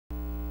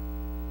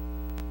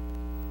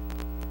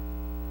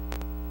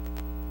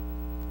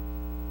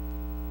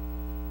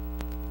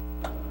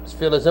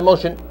field is in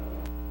motion.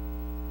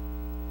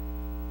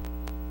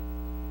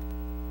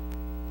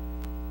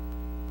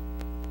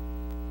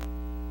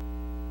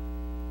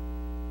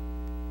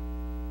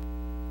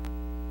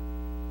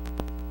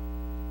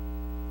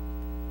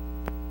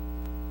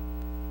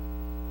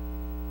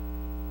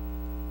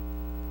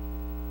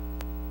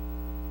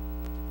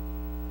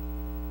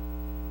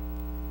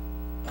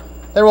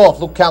 They're off.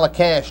 Luke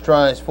Calacash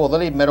tries for the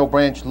lead. Meadow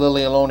Branch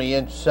Lily Aloni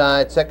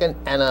inside second.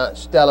 Anna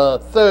Stella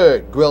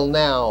third. Grill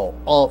Now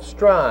off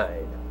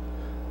stride.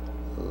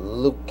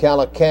 Luke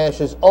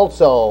Calacash is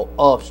also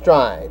off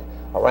stride.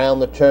 Around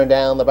the turn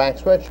down the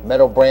backstretch,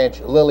 Meadow Branch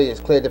Lily is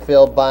cleared to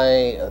field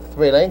by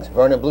 3 lengths.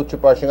 Vernon Blue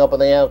Chip rushing up on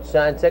the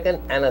outside second.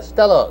 Anna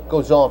Stella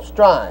goes off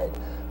stride.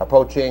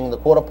 Approaching the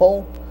quarter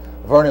pole,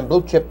 Vernon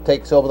Blue Chip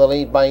takes over the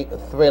lead by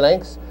 3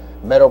 lengths.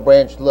 Meadow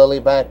Branch Lily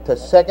back to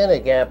second, a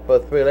gap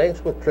of 3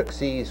 lengths with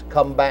Trixie's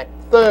comeback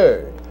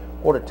third.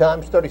 Quarter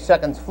times, 30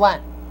 seconds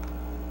flat.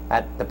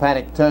 At the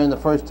paddock turn the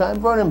first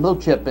time, Vernon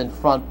Blue Chip in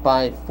front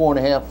by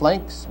 4.5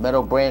 lengths.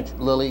 Meadow Branch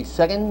Lily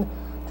second,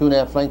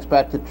 2.5 lengths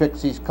back to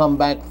Trixie's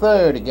comeback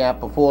third, a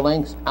gap of 4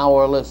 lengths.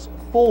 Hourless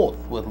fourth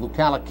with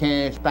Lucala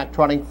Cash back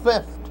trotting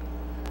fifth.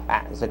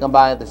 As they come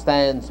by the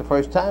stands the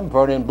first time,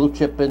 Vernon Blue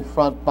Chip in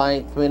front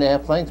by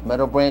 3.5 lengths.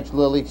 Meadow Branch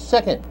Lily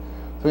second.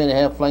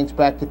 3.5 lengths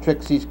back to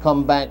Trixie's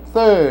comeback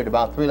third,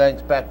 about 3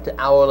 lengths back to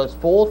Hourless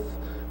fourth,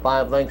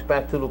 5 lengths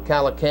back to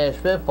Lucala Cash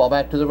fifth, fall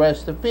back to the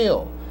rest of the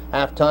field.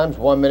 Half times,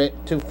 1 minute,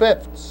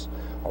 2/5.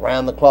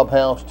 Around the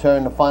clubhouse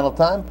turn the final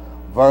time,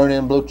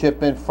 Vernon Blue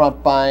Chip in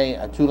front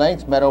by 2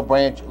 lengths, Meadow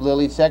Branch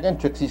Lily second,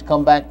 Trixie's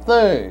comeback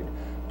third,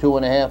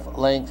 2.5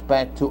 lengths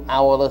back to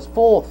Hourless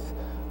fourth.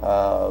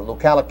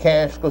 Lucala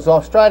Cash goes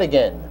off stride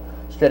again.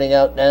 Straighting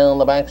out down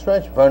the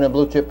backstretch, Vernon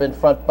Blue Chip in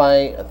front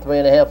by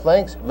 3.5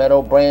 lengths.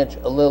 Meadow Branch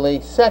Lily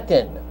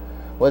second,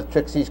 with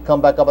Trixie's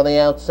comeback up on the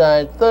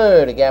outside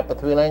third, a gap of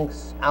 3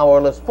 lengths.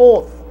 Hourless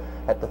fourth.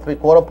 At the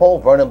 3/4 pole,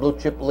 Vernon Blue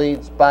Chip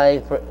leads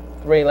by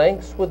 3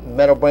 lengths, with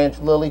Meadow Branch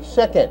Lily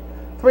second.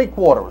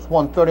 3/4,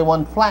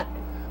 131 flat.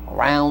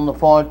 Around the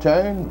far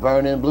turn,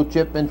 Vernon Blue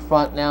Chip in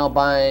front now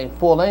by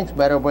 4 lengths.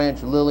 Meadow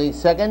Branch Lily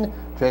second.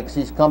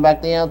 Trixie's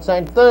comeback the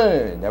outside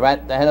third. They're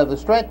at the head of the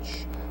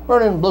stretch.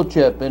 Vernon Blue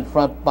Chip in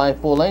front by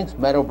 4 lengths.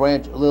 Meadow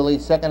Branch Lily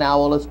second.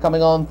 Hourless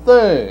coming on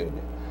third.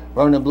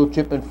 Vernon Blue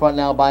Chip in front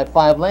now by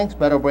 5 lengths.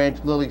 Meadow Branch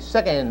Lily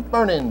second.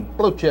 Vernon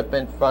Blue Chip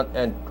in front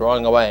and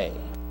drawing away.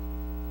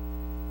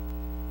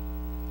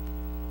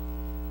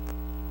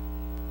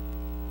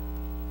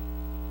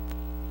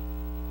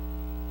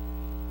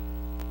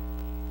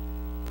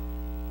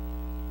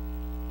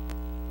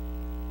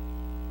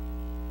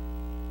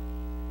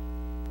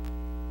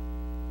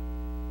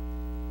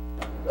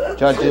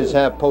 Judges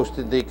have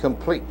posted the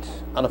complete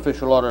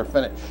unofficial order of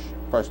finish.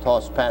 First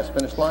horse past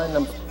finish line,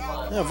 number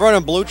 5.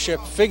 Vernon Blue Chip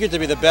figured to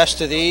be the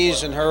best of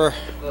these, and her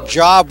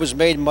job was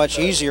made much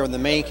easier in the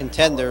main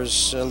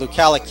contenders.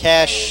 Lucala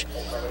Cash,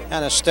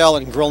 Anna Stella,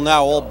 and Grill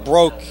Now all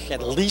broke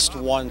at least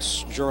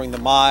once during the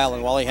mile,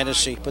 and Wally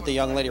Hennessey put the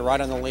young lady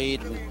right on the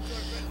lead and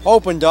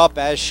opened up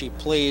as she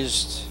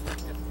pleased.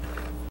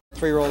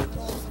 3-year-old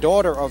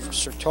daughter of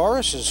Sir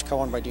Taurus is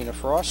co-owned by Dina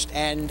Frost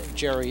and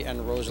Jerry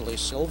and Rosalie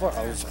Silva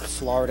of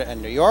Florida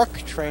and New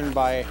York, trained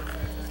by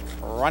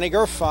Ronnie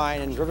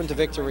Gerfine and driven to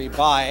victory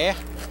by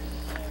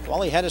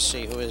Wally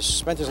Hennessey, who has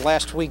spent his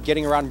last week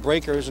getting around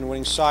breakers and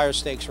winning Sire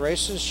Stakes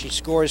races. She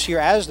scores here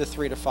as the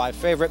 3-5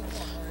 favorite.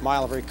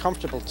 Mile very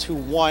comfortable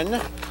 2-1.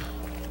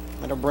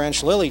 Meadow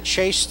Branch Lily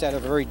chased at a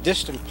very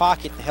distant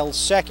pocket and held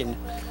second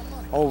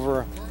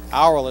over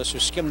Hourless, who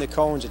skimmed the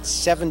cones at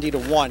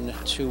 70-1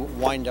 to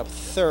wind up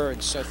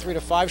third. So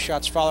 3-5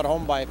 shots followed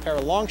home by a pair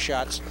of long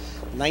shots,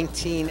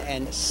 19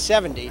 and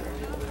 70.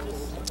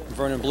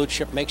 Vernon Blue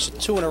Chip makes it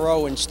 2 in a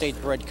row in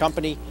State Bred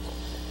company.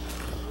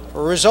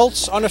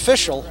 Results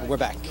unofficial. We're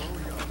back.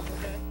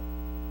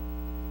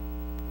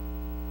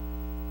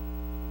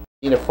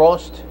 Dina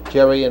Frost,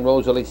 Jerry and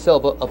Rosalie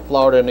Silva of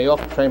Florida and New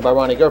York, trained by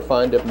Ronnie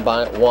Gerfine, driven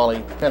by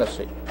Wally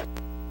Hennessey.